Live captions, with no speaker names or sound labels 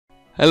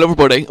Hello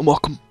everybody and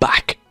welcome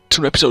back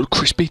to an episode of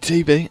Crispy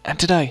TV, and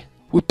today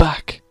we're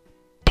back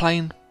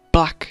playing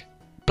Black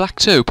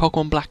 2,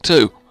 Pokemon Black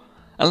 2.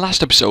 And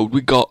last episode we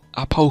got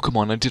our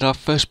Pokemon and did our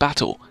first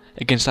battle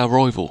against our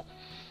rival.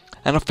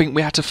 And I think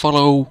we had to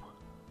follow,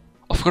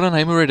 I forgot her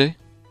name already,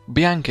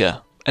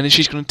 Bianca. And then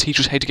she's going to teach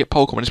us how to get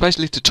Pokemon. It's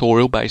basically a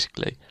tutorial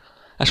basically.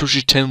 That's what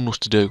she's telling us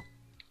to do.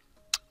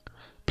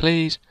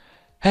 Please.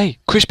 Hey,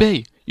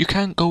 Crispy, you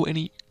can't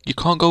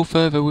go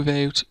further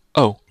without...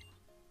 Oh.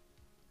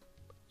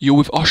 You're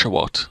with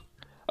Oshawott.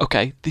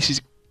 Okay, this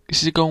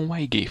is a going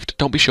away gift.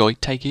 Don't be shy,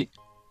 take it.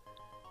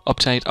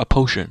 Obtained a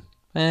potion.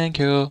 Thank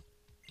you.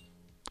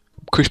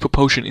 Chris put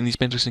potion in these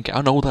medicine kit.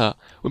 I know that.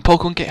 When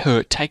Pokemon get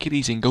hurt, take it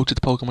easy and go to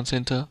the Pokemon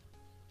Center.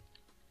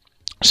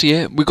 So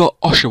yeah, we got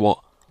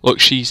Oshawott,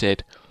 like she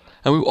said.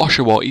 And with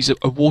Oshawott, he's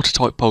a water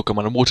type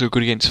Pokemon, and water are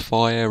good against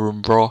fire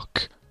and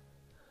rock.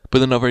 But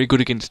they're not very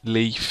good against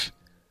leaf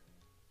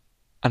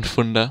and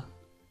thunder.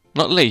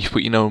 Not leaf,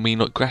 but you know what I mean,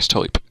 like grass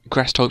type.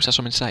 Grass types, that's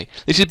what I'm going to say.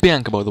 This is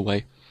Bianca, by the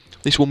way.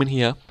 This woman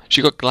here,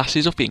 she got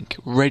glasses, I think.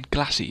 Red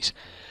glasses.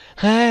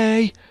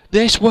 Hey,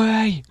 this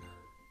way!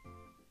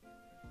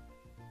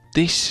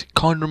 This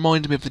kind of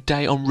reminds me of the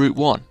day on Route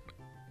 1.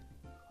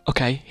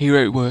 Okay, here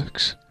it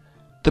works.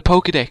 The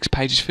Pokédex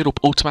pages fill up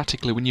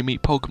automatically when you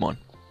meet Pokemon.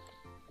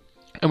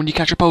 And when you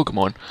catch a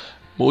Pokemon,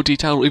 more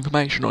detailed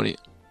information on it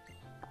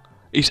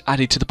is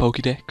added to the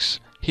Pokédex.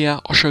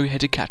 Here, I'll show you how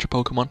to catch a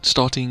Pokemon,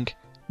 starting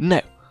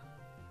now.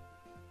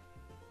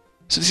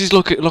 So this is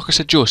like I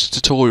said, just a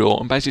tutorial,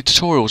 and basically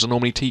tutorials I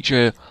normally teach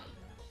you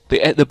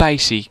the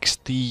basics,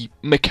 the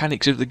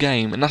mechanics of the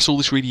game, and that's all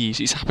this really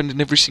is. It's happened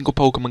in every single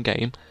Pokemon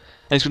game,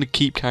 and it's going to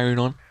keep carrying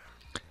on.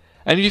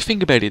 And if you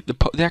think about it,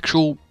 the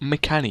actual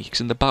mechanics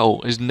and the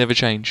battle has never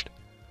changed.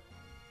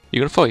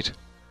 You're going to fight.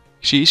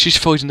 She's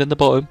fighting down the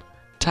bottom.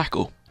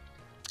 Tackle.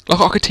 Like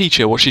I could teach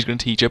her what she's going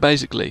to teach her,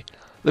 basically.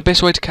 The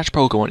best way to catch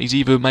Pokemon is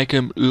either make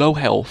them low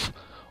health,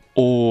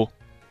 or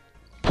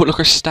put like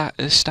a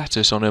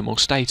status on them, or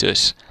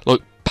status,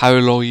 like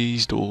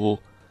paralysed or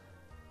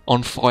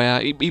on fire.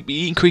 It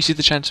increases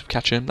the chance of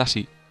catching them, that's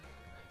it.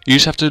 You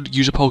just have to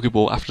use a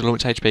Pokeball after the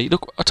limit HP.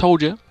 Look, I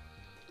told you.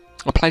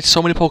 I played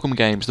so many Pokemon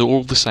games, they're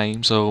all the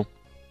same, so...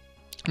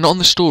 Not on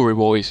the story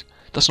wise,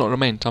 that's not what I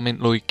meant. I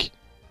meant like,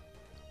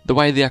 the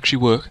way they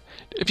actually work.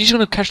 If you're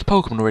going to catch the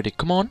Pokemon already,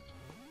 come on.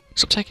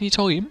 Stop taking your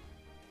time.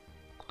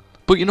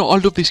 But you know, I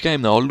love this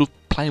game though, I love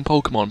playing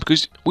Pokemon,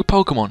 because with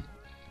Pokemon,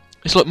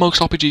 it's like most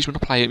RPGs when I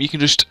play them, you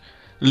can just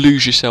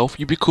lose yourself,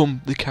 you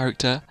become the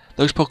character,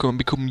 those Pokemon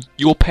become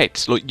your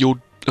pets, like if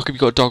you've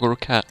got a dog or a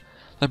cat,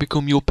 they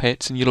become your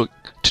pets, and you like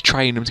to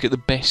train them to get the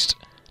best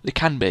they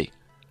can be,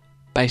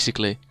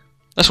 basically.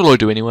 That's what I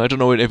do anyway, I don't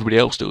know what everybody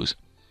else does,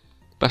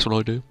 that's what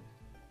I do.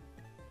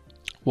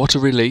 What a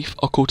relief,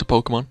 I caught a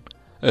Pokemon.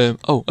 Right,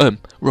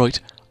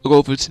 I'll go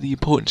over to the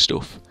important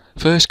stuff.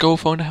 First, go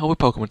find a hell of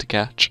a Pokemon to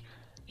catch.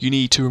 You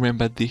need to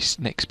remember this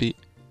next bit.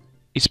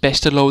 It's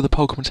best to lower the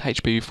Pokemon's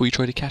HP before you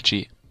try to catch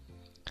it.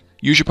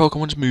 Use your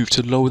Pokemon's move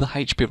to lower the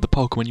HP of the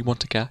Pokemon you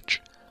want to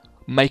catch.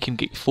 Making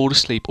it fall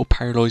asleep or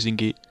paralysing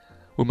it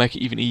will make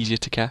it even easier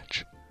to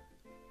catch.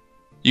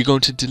 You're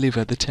going to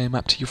deliver the team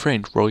map to your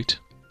friend, right?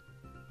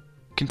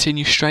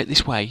 Continue straight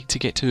this way to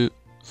get to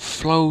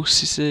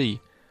Floccesy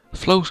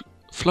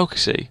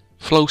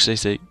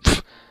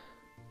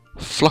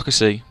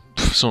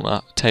something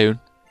like that, town.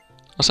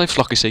 I'll say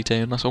Floccesy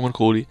Town, that's what I'm going to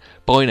call it.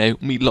 By now,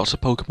 meet lots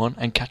of Pokemon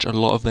and catch a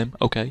lot of them,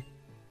 okay?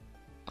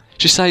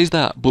 She says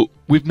that, but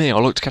with me, I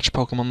like to catch a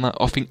Pokemon that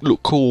I think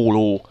look cool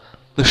or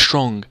they're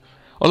strong.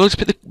 I like to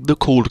pick the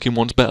cool looking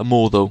ones better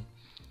more though.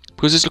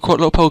 Because there's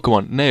quite a lot of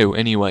Pokemon now,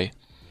 anyway,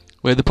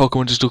 where the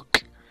Pokemon just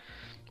look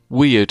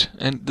weird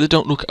and they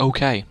don't look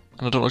okay.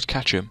 And I don't like to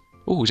catch them.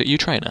 Oh, is that you,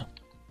 trainer?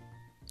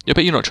 I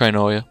bet you're not a trainer,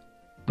 are you?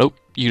 Nope,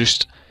 you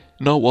just...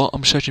 You know what?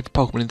 I'm searching for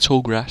Pokemon in the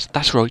tall grass.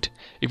 That's right.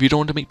 If you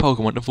don't want to meet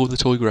Pokemon, avoid the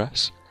tall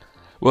grass.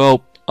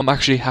 Well, I'm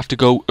actually have to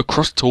go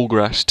across the tall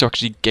grass to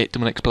actually get to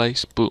my next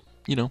place. But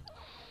you know,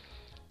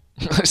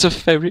 it's a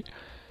ferret,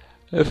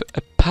 a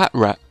pat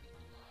rat.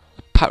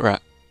 A pat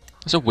rat.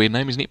 That's a weird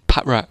name, isn't it?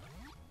 Pat rat.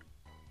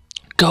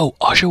 Go,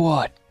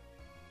 Oshawott.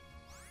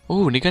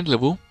 Oh, and again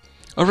level.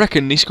 I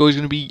reckon this guy's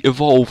going to be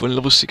evolved on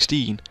level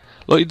 16.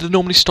 Like the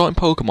normally starting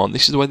Pokemon,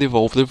 this is the way they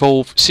evolve. They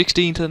evolve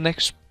 16 to the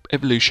next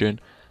evolution.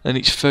 And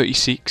it's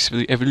 36 for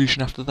the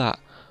evolution after that.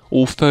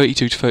 Or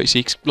 32 to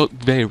 36, like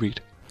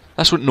varied.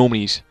 That's what it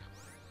normally is.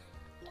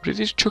 What did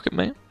he just chuck at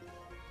me? Did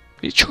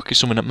he chuck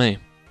something at me?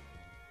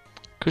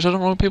 Because I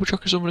don't know when people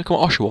chuck something to come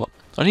Oshawott.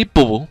 I need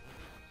Bubble.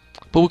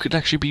 Bubble could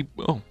actually be...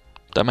 Oh,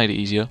 that made it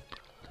easier.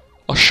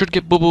 I should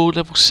get Bubble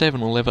level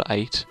 7 or level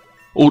 8.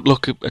 Or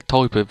look, a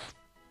type of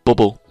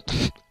Bubble.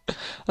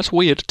 That's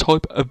weird, a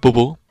type of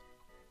Bubble.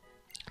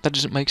 That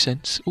doesn't make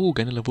sense. Oh,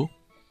 gain a level.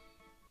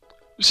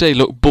 Say,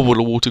 look,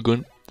 Bubble or Water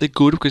Gun. They're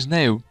good because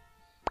now,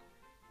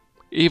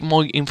 if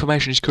my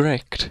information is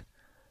correct,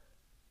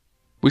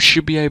 we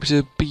should be able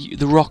to beat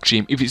the Rock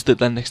Gym if it's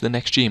the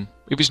next gym.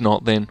 If it's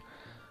not, then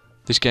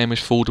this game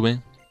has fooled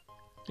me.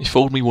 It's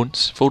fooled me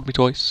once, fooled me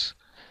twice,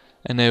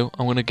 and now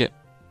I'm gonna get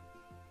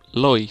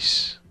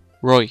Lice.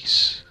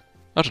 Rice.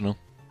 I don't know.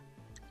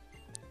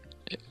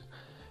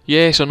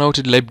 Yes, I know how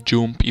to ledge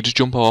jump. You just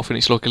jump off and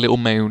it's like a little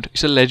mound.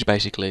 It's a ledge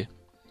basically.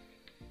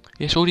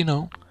 Yes, I already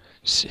know.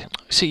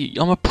 See,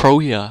 I'm a pro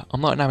here.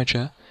 I'm not an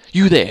amateur.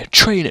 You there,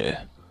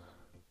 trainer.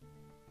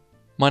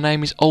 My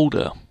name is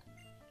Older.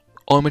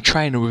 I'm a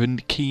trainer with a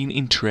keen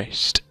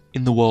interest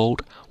in the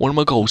world. One of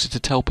my goals is to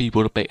tell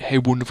people about how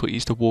wonderful it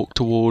is to walk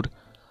toward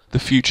the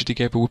future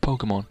together with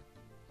Pokemon.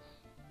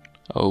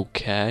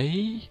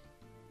 Okay.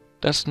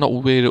 That's not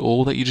weird at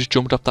all that you just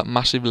jumped off that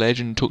massive ledge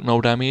and took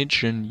no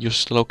damage and you're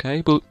still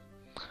okay, but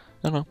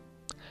I don't know.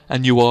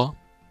 And you are ...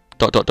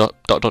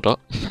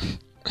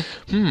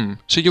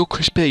 So you're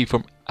Crispy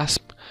from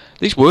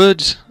These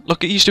words,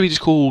 like it used to be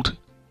just called,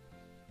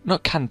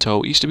 not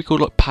Kanto, it used to be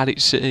called like Paddock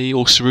City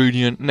or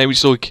Cerulean. Now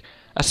it's like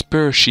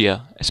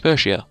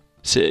Aspersia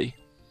City.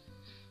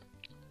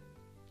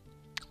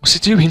 What's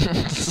it doing?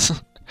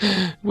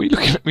 What are you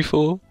looking at me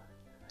for?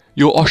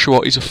 Your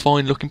Oshawott is a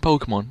fine looking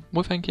Pokemon.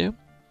 Well, thank you.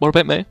 What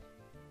about me?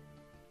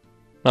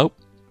 Nope.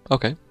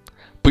 Okay.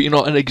 But you're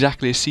not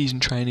exactly a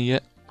seasoned trainer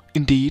yet.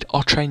 Indeed,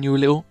 I'll train you a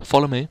little.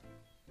 Follow me.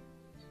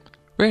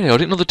 Really? I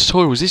didn't know the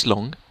tutorial was this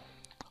long.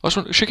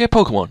 Should I get a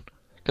Pokemon?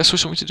 That's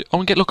something to do.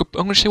 I'm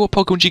gonna see what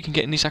Pokemon you can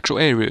get in these actual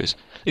areas.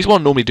 This is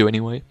what I normally do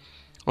anyway.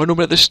 I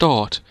normally at the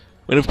start,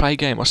 when I play a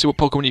game, I see what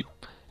Pokemon you.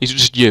 He's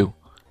just you.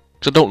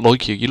 Because I don't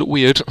like you. You look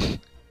weird.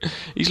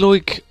 He's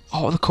like,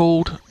 what are they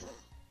called?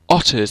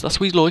 Otters. That's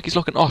what he's like. He's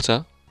like an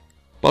otter.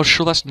 But I'm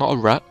sure that's not a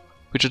rat.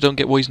 Which I don't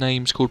get why his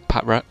name's called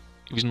Pat Rat.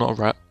 If he's not a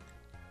rat.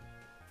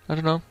 I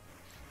don't know.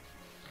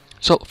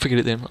 So, forget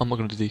it then. I'm not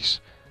going to do this.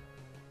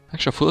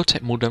 Actually, I thought I'd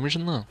take more damage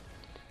than that.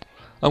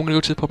 I'm going to go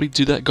to probably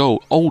do that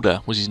goal.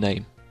 Older was his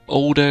name.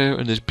 Older,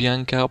 and there's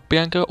Bianca.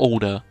 Bianca,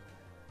 Older.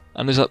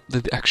 And there's that,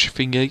 the extra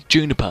thingy.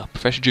 Juniper.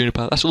 Professor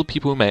Juniper. That's all the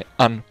people we met.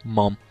 And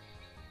Mom.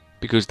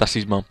 Because that's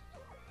his mum.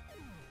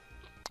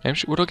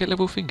 Would I get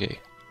level thingy?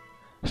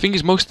 The thing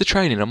is, most of the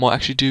training I might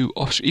actually do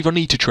if I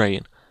need to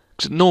train.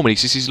 Because normally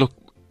this is like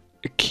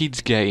a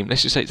kid's game.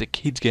 Let's just say it's a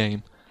kid's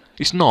game.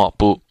 It's not,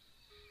 but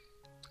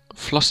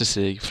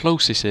Floccesy,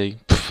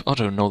 I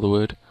don't know the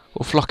word.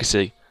 Or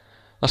Floccesy.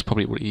 That's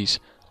probably what it is.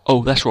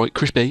 Oh, that's right,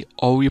 Crispy.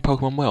 Oh, your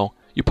Pokemon well.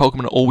 Your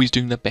Pokemon are always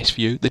doing their best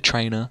for you, the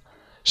trainer.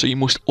 So you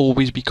must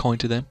always be kind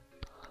to them.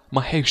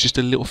 My house is just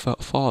a little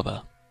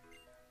farther.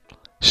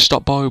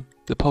 Stop by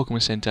the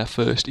Pokemon Center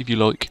first if you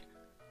like.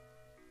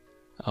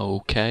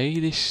 Okay,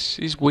 this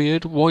is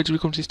weird. Why did we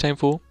come to this town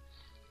for?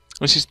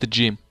 This is the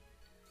gym.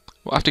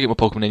 Well, I have to get my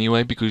Pokemon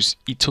anyway because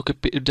he took a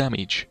bit of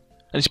damage.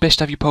 And it's best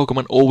to have your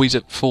Pokemon always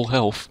at full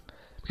health.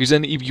 Because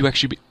then if you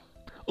actually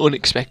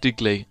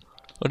unexpectedly...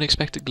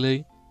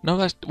 No,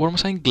 that's... What am I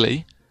saying?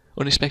 Glee?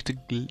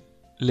 Unexpectedly?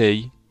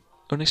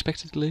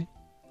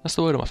 That's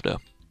the word I'm after.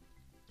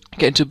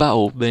 Get into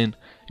battle, then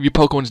if your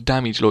Pokemon's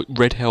damaged like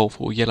red health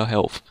or yellow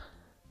health,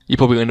 you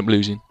probably end up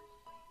losing.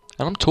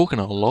 And I'm talking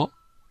a lot.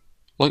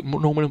 Like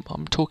normally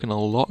I'm talking a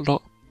lot. I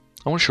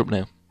want to shut up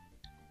now.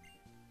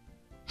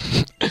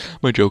 Am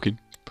I joking?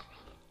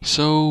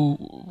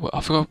 So,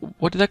 I forgot,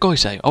 what did that guy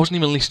say? I wasn't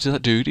even listening to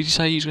that dude. Did he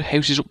say his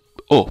house is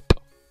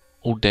up?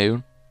 Or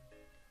down?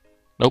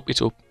 Nope,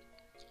 it's up.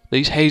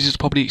 These houses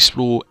probably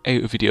explore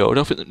out of video. I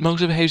don't think that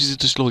most of the houses are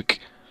just like,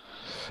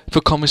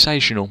 for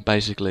conversational,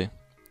 basically.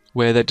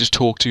 Where they just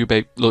talk to you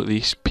about, like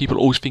this. People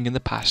always think in the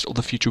past or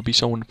the future would be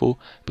so wonderful.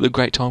 But the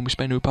great time we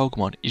spend with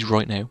Pokemon is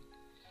right now.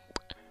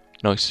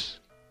 Nice.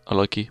 I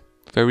like it.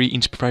 Very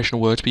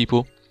inspirational words,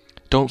 people.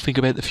 Don't think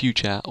about the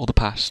future or the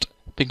past.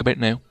 Think about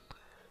now.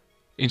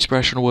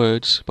 Inspirational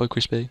words by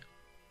Crispy.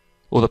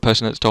 Or the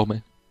person that's told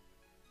me.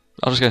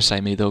 I'm just going to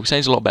say me though. It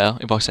sounds a lot better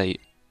if I say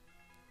it.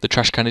 The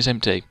trash can is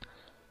empty.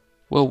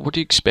 Well, what do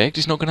you expect?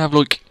 It's not going to have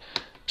like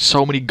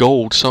so many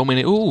gold, so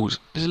many... Ooh,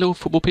 there's a little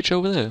football pitch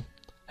over there.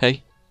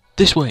 Hey,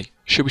 this way.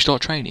 Should we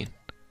start training?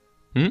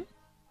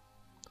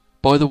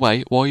 By the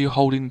way, why are you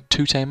holding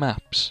 2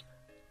 maps? ...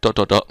 I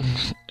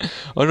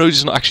know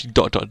it's not actually ...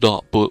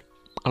 but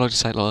I like to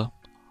say it like that.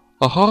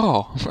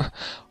 Aha!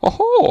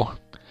 Aha!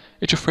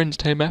 It's your friend's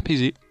team map,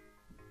 is it?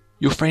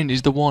 Your friend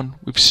is the one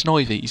with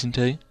Snivy, isn't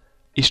he?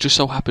 It just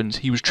so happens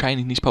he was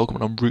training his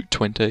Pokemon on Route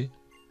 20.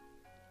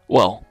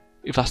 Well,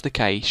 if that's the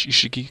case, you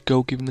should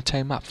go give him the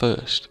team map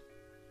first.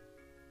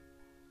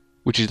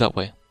 Which is that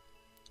way.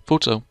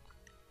 Thought so.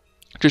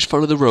 Just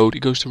follow the road,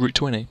 it goes to Route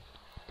 20.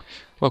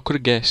 Well, I could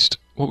have guessed.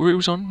 What route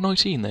was on?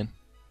 19 then.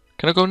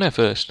 Can I go in there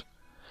first?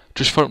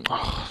 Just follow...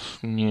 Oh,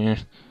 yeah.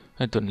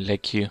 I don't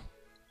like you.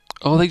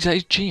 Oh, that's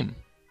his gym.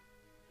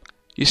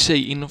 You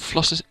see, in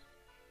Floccesy,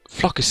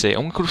 I'm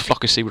going to call it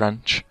Floccesy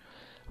Ranch.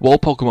 While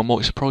Pokemon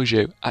might surprise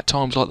you, at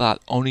times like that,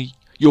 only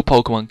your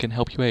Pokemon can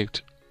help you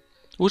out.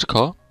 What's a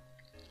car?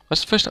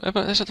 That's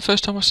the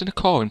first time I've seen a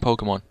car in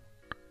Pokemon.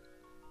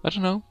 I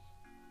don't know.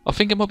 I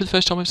think it might be the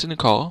first time I've seen a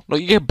car. Like,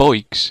 you get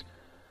bikes.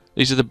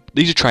 These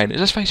are trainers.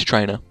 Let's face a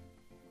trainer.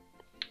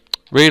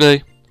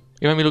 Really?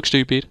 You make me look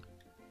stupid?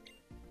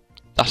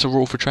 That's a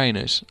rule for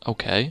trainers.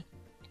 Okay.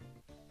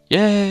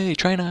 Yay,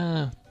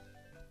 trainer!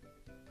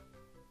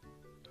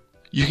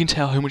 You can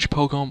tell how much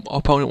Pokemon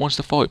opponent wants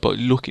to fight by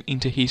looking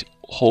into his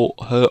or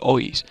her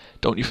eyes,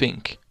 don't you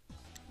think?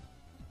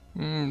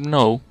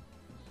 No.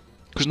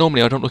 Because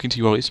normally I don't look into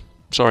your eyes.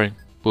 Sorry,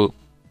 but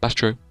that's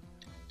true.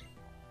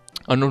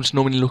 I don't just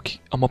normally look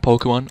at my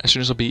Pokemon as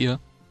soon as I beat you.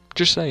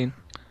 Just saying.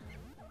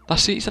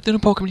 That's it. Is that the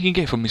only Pokemon you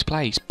can get from this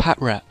place?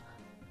 Patrat.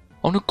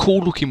 I want a cool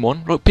looking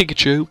one, like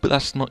Pikachu, but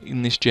that's not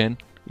in this gen.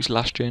 It's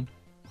last gen.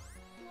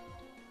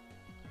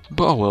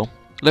 But oh well.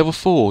 Level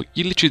 4,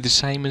 you're literally the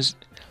same as...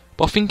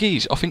 But I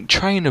think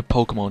trainer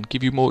Pokemon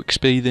give you more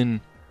XP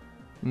than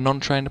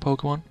non-trainer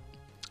Pokemon.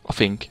 I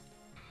think.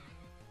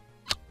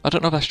 I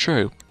don't know if that's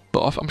true,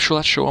 but I'm sure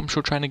that's true. I'm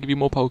sure trainer give you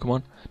more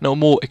Pokemon. No,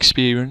 more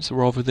experience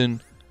rather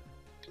than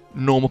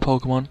normal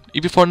Pokemon.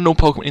 If you find no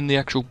Pokemon in the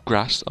actual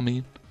grass, I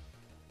mean.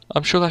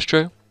 I'm sure that's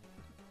true.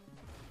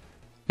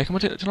 Hey, come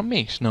on, did I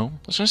miss? No,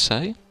 I was going to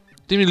say.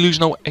 Didn't even lose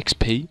no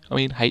XP. I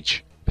mean,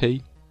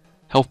 HP.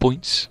 Health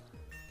points.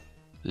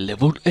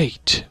 Level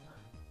 8.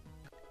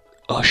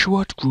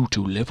 Oshawott grew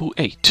to level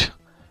 8.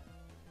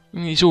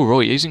 He's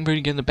alright. He isn't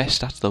really getting the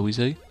best stats though, is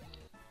he?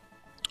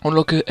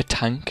 Unlike a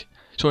tank.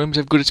 So he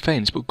have good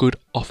defense, but good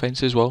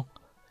offense as well.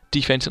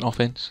 Defense and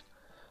offense.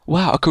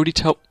 Wow, I could already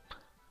tell.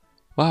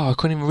 Wow, I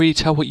couldn't even really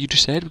tell what you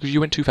just said because you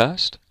went too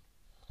fast.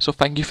 So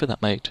thank you for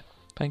that, mate.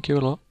 Thank you a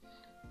lot.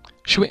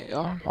 Should we?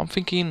 I'm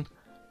thinking,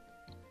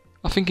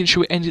 should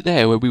we end it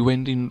there where we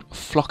went in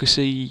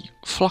Floccesy?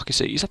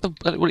 Is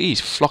that what it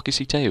is?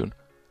 Floccesy Town.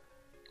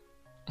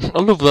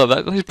 I love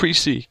that. That is pretty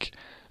sick.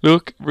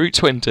 Look, Route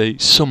 20,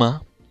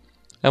 summer.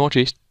 How much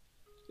is?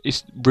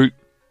 It's Route.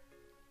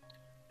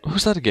 What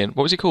was that again?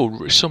 What was it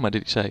called? Summer,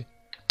 did it say?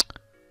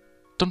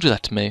 Don't do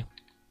that to me.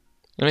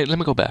 Let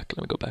me go back.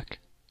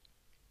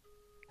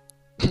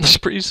 That's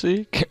pretty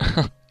sick.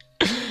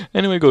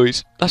 Anyway,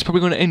 guys, that's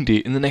probably going to end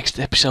it. In the next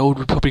episode,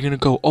 we're probably going to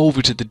go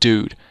over to the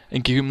dude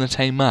and give him the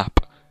same map.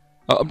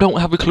 I don't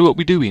have a clue what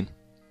we're doing.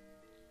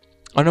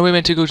 I know we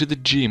meant to go to the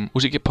gym.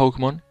 Was it get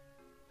Pokemon?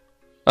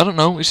 I don't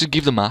know. It's just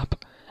give the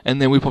map.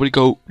 And then we probably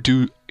go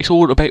do... It's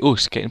all about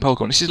us getting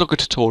Pokemon. This is like a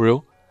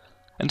tutorial.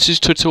 And this is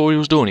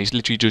tutorials done. It's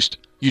literally just...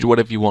 You do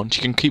whatever you want.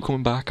 You can keep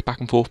coming back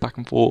and forth.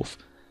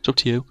 It's up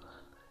to you.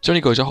 So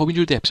anyway, guys, I hope you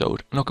enjoyed the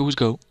episode. And I'll always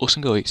go,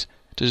 awesome guys,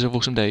 deserve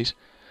awesome days.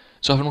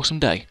 So have an awesome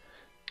day.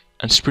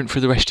 And sprint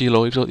through the rest of your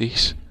lives like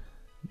this.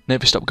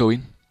 Never stop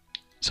going.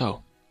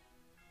 So,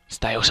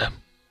 stay awesome.